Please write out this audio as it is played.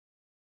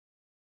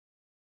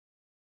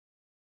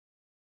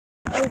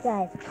Hey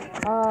guys,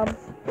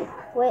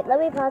 wait, let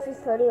me pause this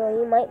video.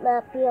 You might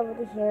not be able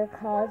to hear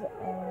cause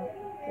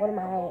one of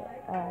my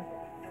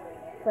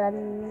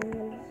friends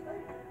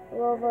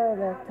were over.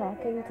 They're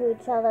talking to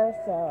each other,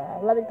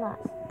 so let me pause.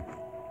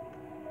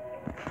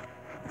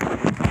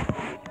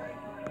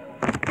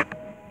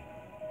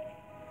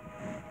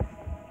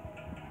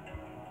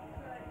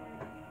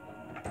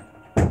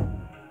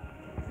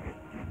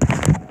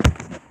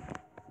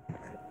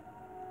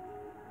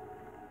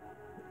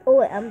 Oh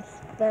wait, I'm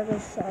very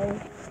sorry.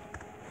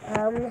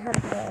 I'm gonna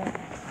have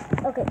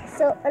to. Okay,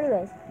 so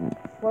anyways,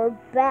 we're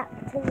back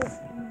to this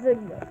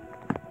video.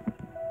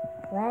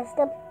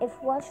 If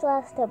you watched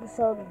last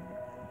episode,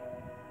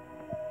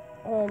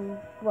 and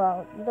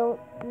well, you don't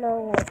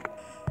know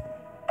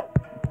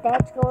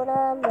that's going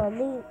on, well,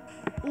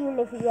 even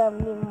if you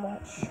haven't even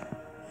watched.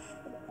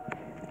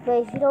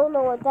 But if you don't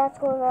know what that's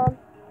going on,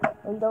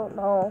 or you don't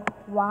know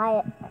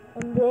why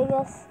I'm doing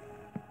this,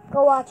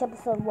 go watch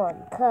episode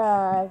 1,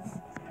 cause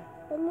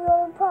then you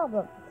have a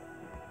problem.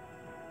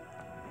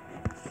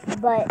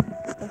 But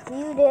if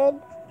you did,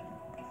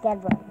 get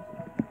ready.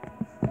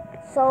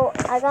 So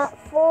I got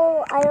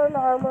full iron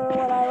armor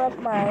when I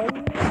went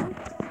mine.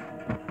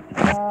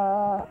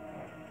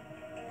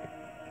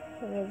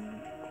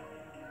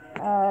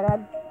 And I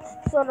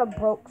sort of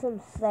broke some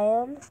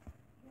sand.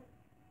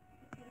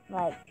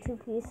 Like 2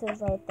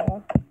 pieces right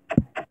there.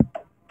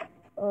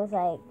 It was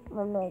like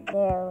one right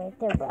there,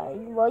 but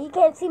well, you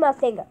can't see my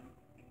finger.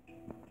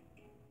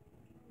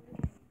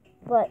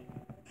 But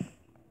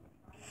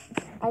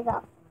I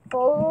got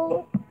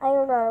full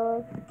iron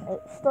armor. I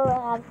still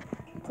have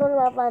total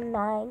up on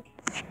 9.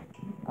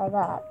 I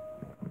got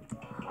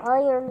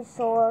iron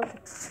sword.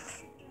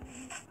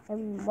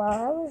 And while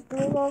I was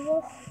doing all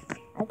this,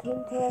 I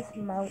came to this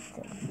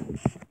mountain.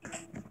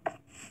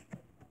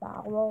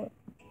 Follow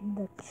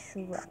the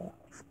trail.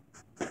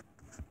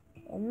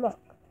 And look.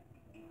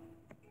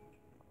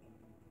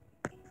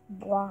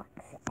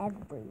 Blocks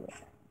everywhere.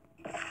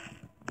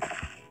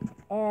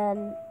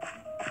 And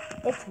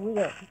it's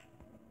weird.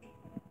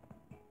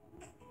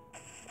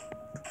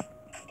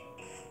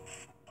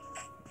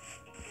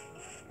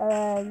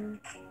 There's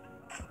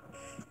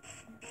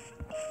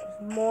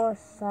more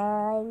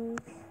signs.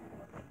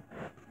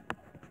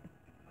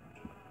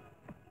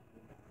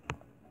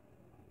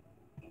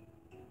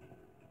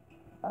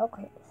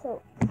 Okay,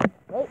 so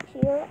right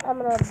here, I'm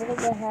gonna build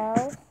a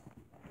house.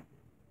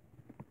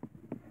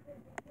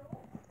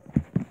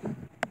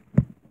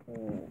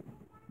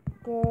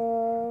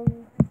 Then,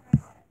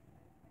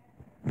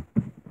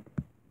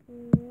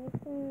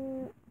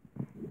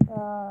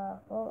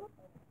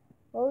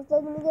 what was I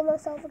gonna get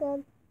myself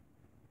again?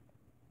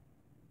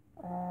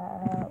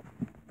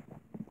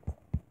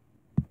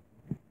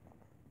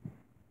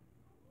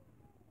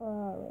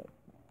 Wait.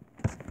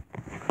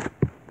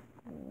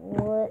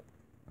 What?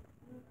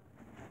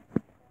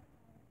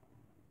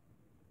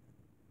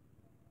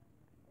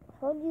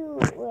 How do you,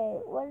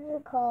 wait, what is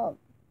it called?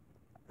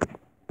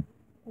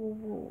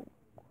 Ooh.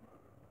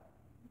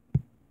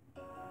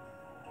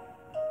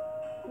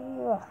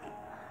 Ugh.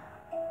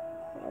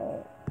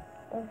 Wait,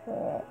 is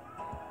it,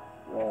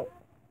 wait,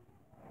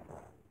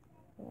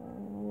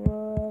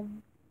 wood,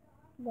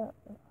 no,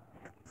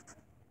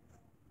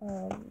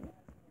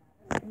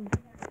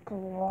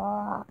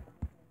 block,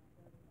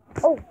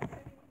 oh,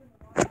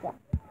 yeah,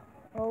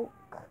 oak,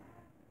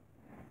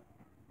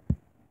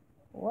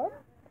 what?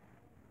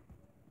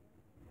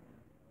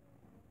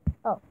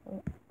 Oh,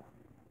 wait.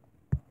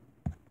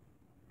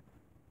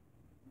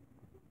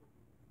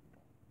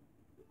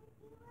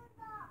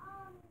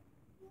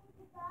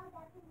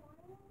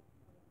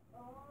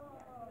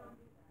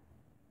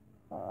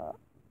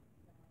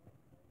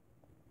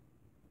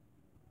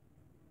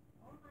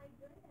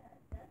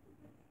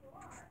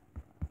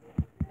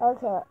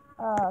 Okay,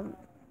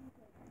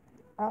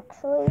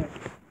 actually,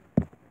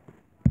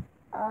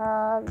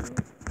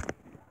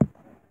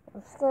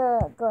 let's go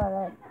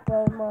to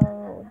game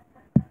mode,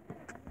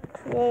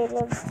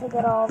 creative to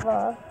get all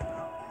the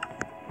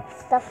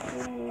stuff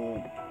we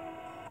need.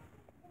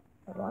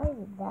 Why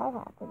did that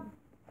happen?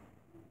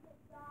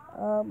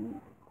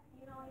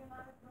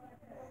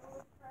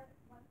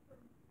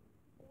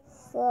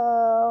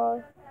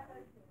 So,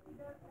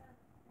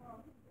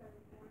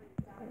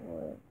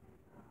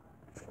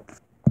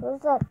 what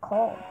is that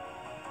called?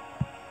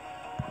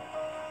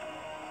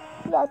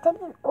 Yeah, I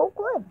typed in oak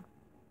wood,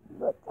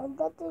 but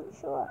that didn't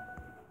show up.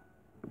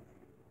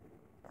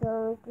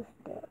 So, just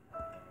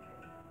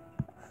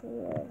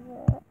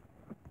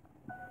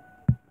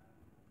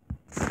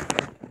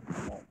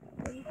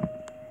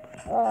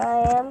I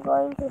am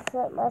going to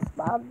set my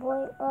spawn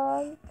point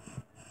on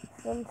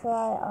since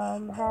I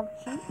have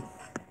cheats.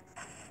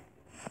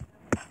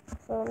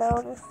 So now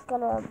we're just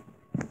gonna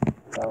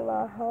build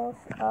our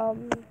house.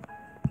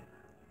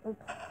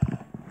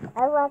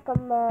 I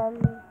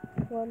recommend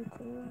 1,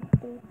 2,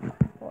 3,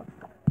 4,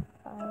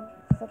 5,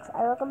 6.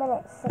 I recommend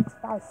it 6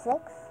 by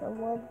 6. So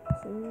 1,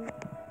 2,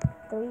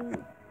 3,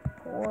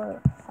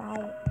 4,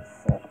 5,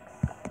 6.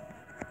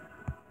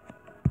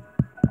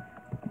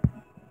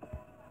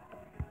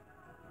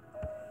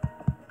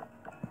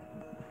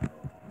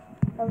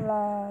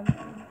 then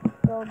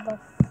build the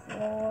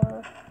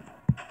floor.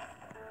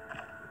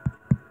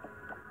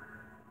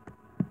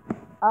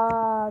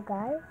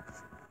 Guys.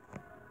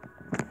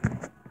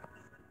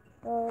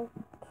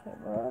 Okay,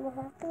 we're gonna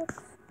have to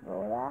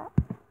explore that.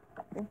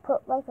 We'll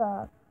put like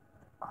a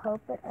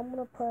carpet. I'm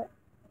gonna put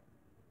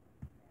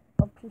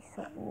a piece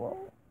of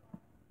wool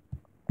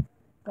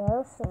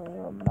there so we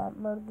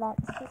remember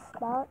that's the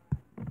spot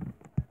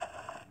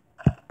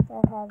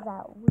that has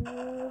that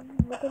weird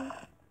looking.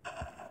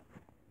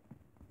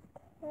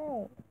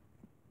 Okay.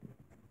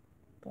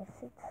 Guess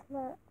it's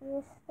not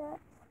just that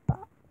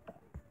spot.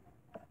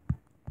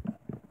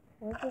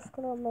 We're just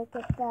gonna make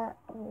it that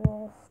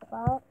little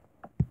spot.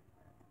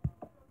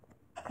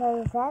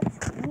 Cause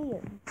that's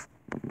weird.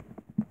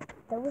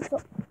 There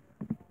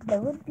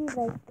would be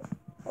like,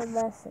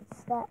 unless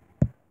it's that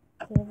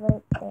cave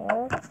right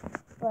there,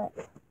 but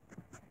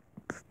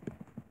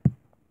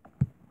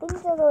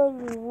things are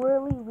going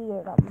really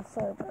weird on the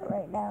server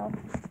right now.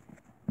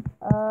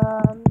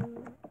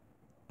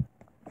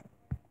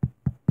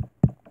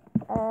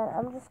 And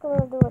I'm just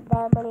gonna do it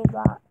that many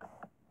blocks.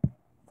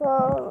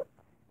 So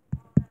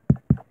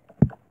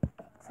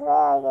today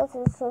I guess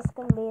it's just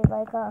gonna be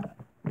like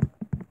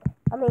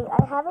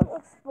I haven't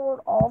explored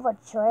all the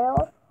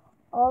trail.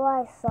 All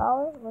I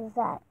saw was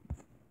that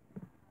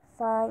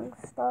sign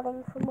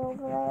starting from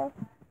over there.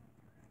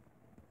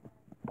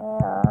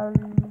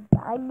 And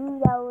I knew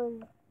that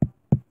was...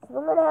 So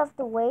we're going to have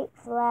to wait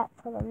for that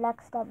for the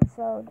next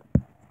episode.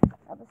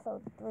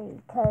 Episode 3.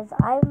 Because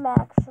I'm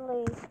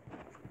actually,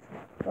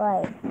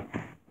 like,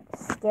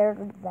 scared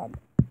of them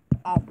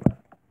ever.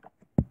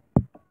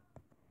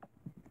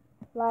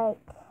 Like,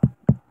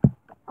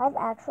 I've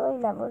actually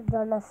never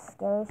done a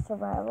scary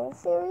survival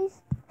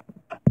series.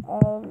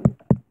 And,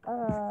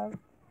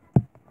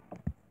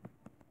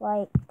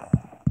 like,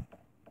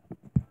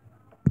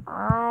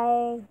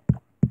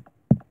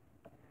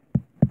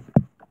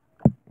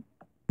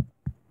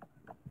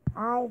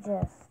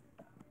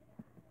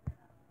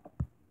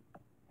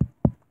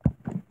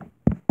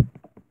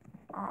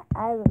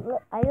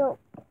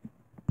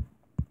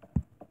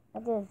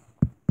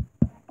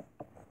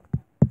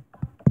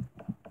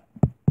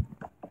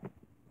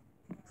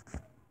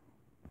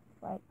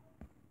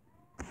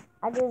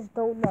 I just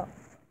don't know.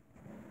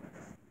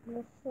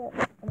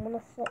 I'm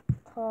gonna set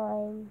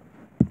time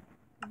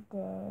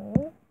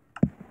today.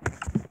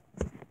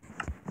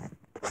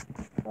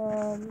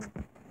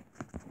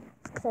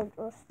 Since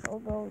we're still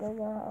building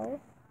a house,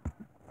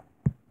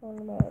 I'm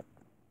gonna make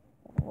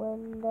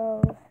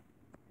windows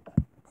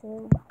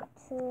 2 by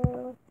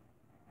 2.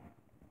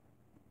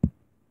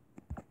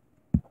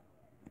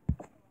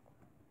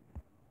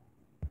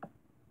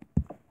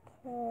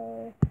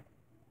 Okay.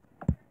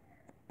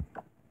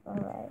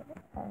 Alright,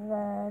 and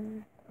then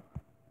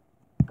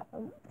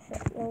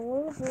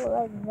we'll do it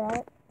like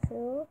that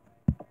too.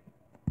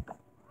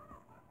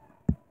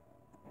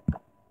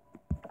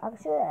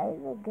 Actually, I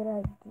have a good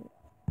idea.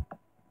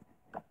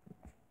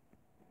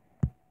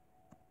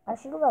 I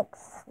should like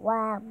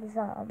slabs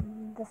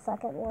on the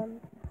second one.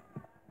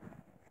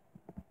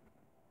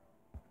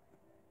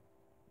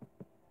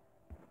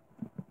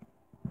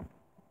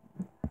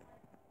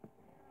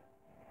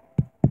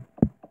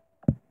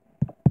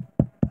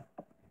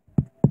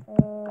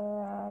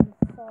 And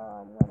so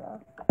I'm gonna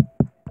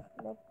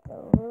make the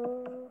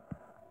roof.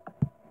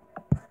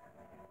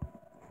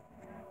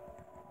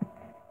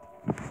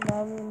 Now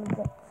I'm gonna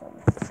get some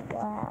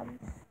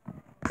slabs.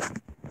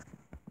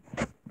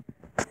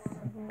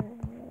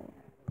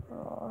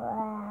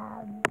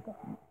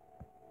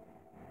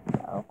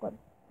 The oak wood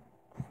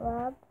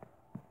slab.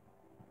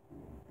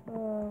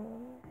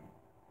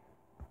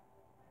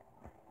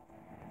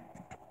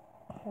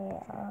 Okay,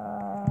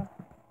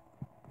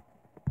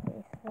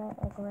 place that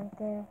like right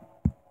there.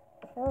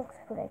 That looks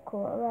pretty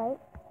cool, right?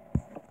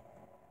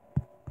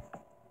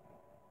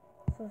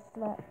 So it's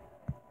not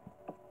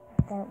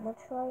that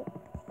much light.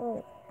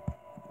 Wait,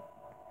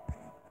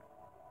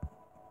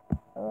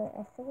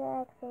 I think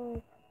I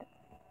actually...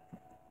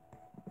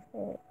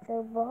 Wait,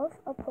 they're both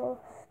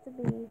supposed to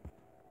be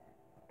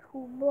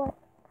 2 blocks.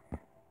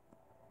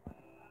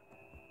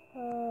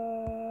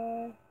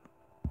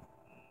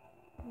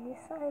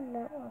 This side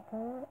not like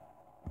that.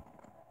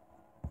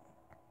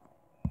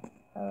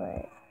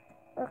 Alright.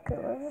 Okay,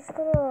 we're just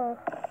gonna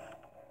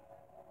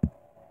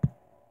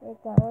make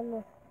that one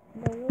with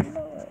the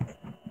window.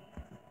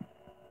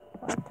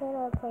 Why can't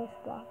I place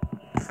blocks?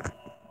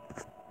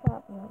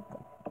 Not like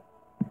that.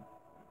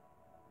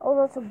 Oh,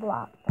 that's a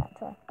block,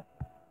 that's right.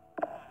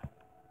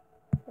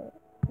 Wait,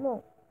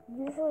 no,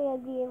 usually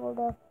I'd be able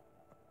to...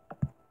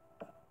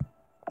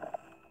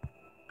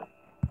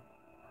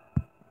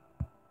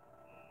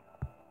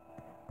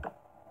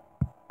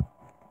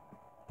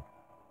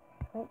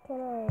 Why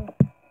can't I...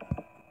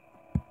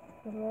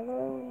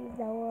 literally leave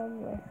that one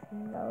with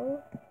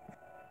no?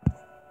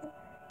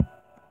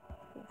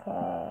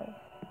 Because...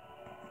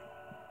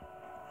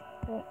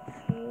 let's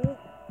see.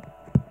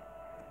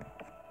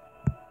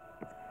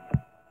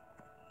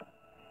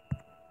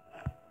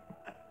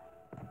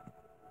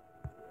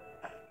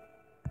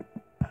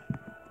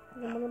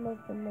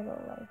 make the middle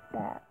like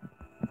that.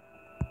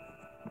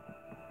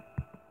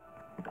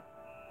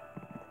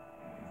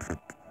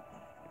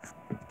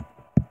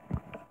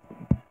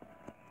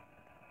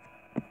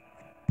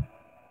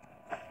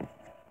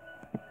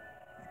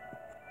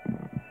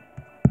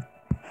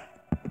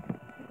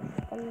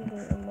 I'm gonna do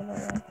the middle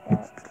like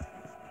that.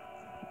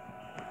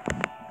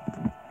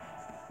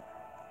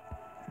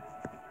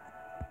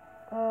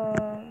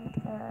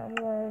 I'm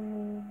gonna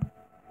need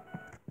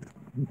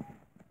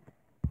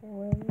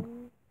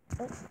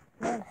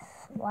not a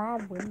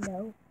slab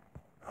window.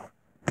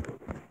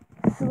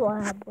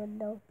 Slab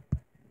window.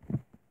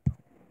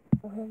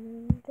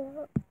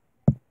 Window.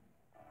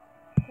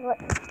 What?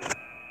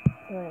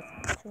 No,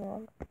 it's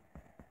wrong.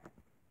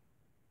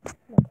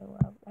 Okay,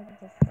 well, let me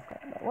just look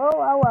at it.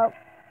 Whoa.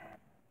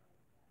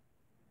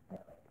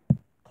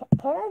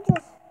 Can I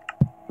just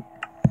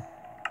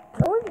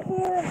go in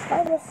here and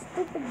find a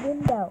stupid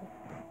window?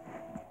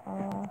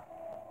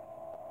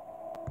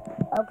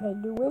 Okay,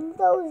 do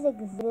windows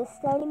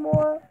exist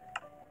anymore?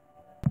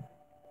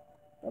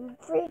 I'm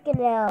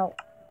freaking out.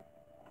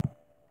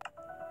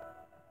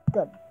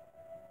 Good.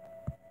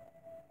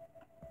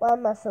 Why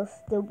am I so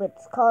stupid?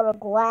 It's called a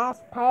glass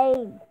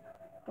pane.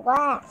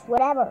 Glass,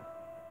 whatever.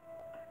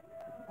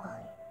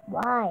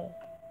 Why?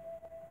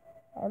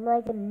 I'm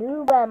like a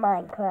noob at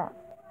Minecraft.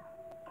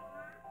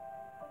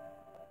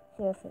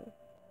 Seriously.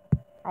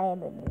 I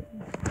am a noob.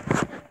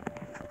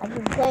 I've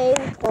been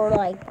playing for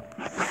like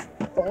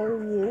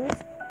 4 years,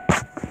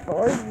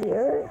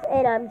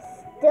 and I'm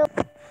still...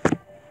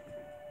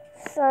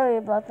 Sorry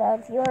about that.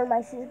 If you heard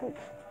my sister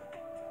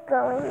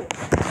going,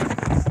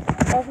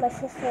 as my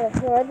sister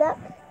ignored that.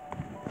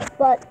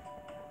 But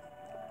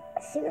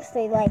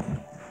seriously, like,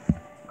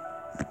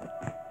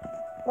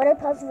 when I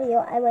paused the video,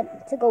 I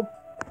went to go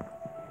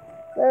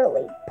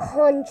literally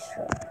punch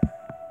her.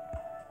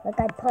 Like,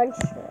 I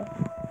punched her.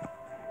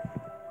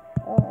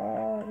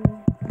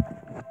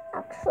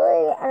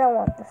 Actually, I don't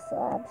want the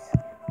slabs.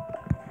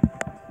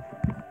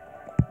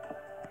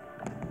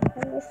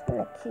 I'm just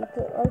gonna keep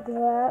it like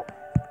that.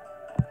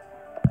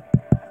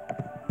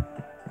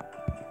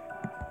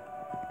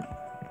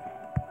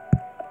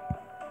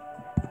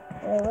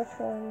 Wait, which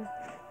one?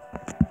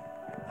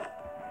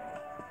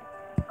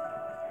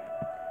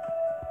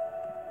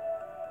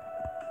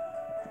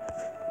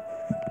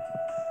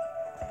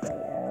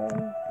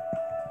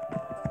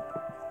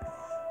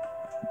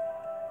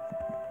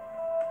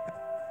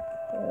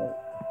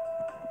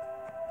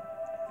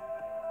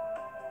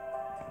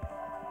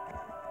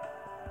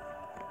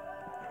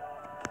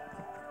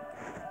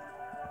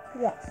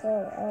 Yeah, so,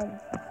 I'm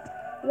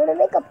gonna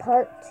make a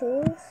part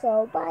 2,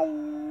 so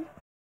bye!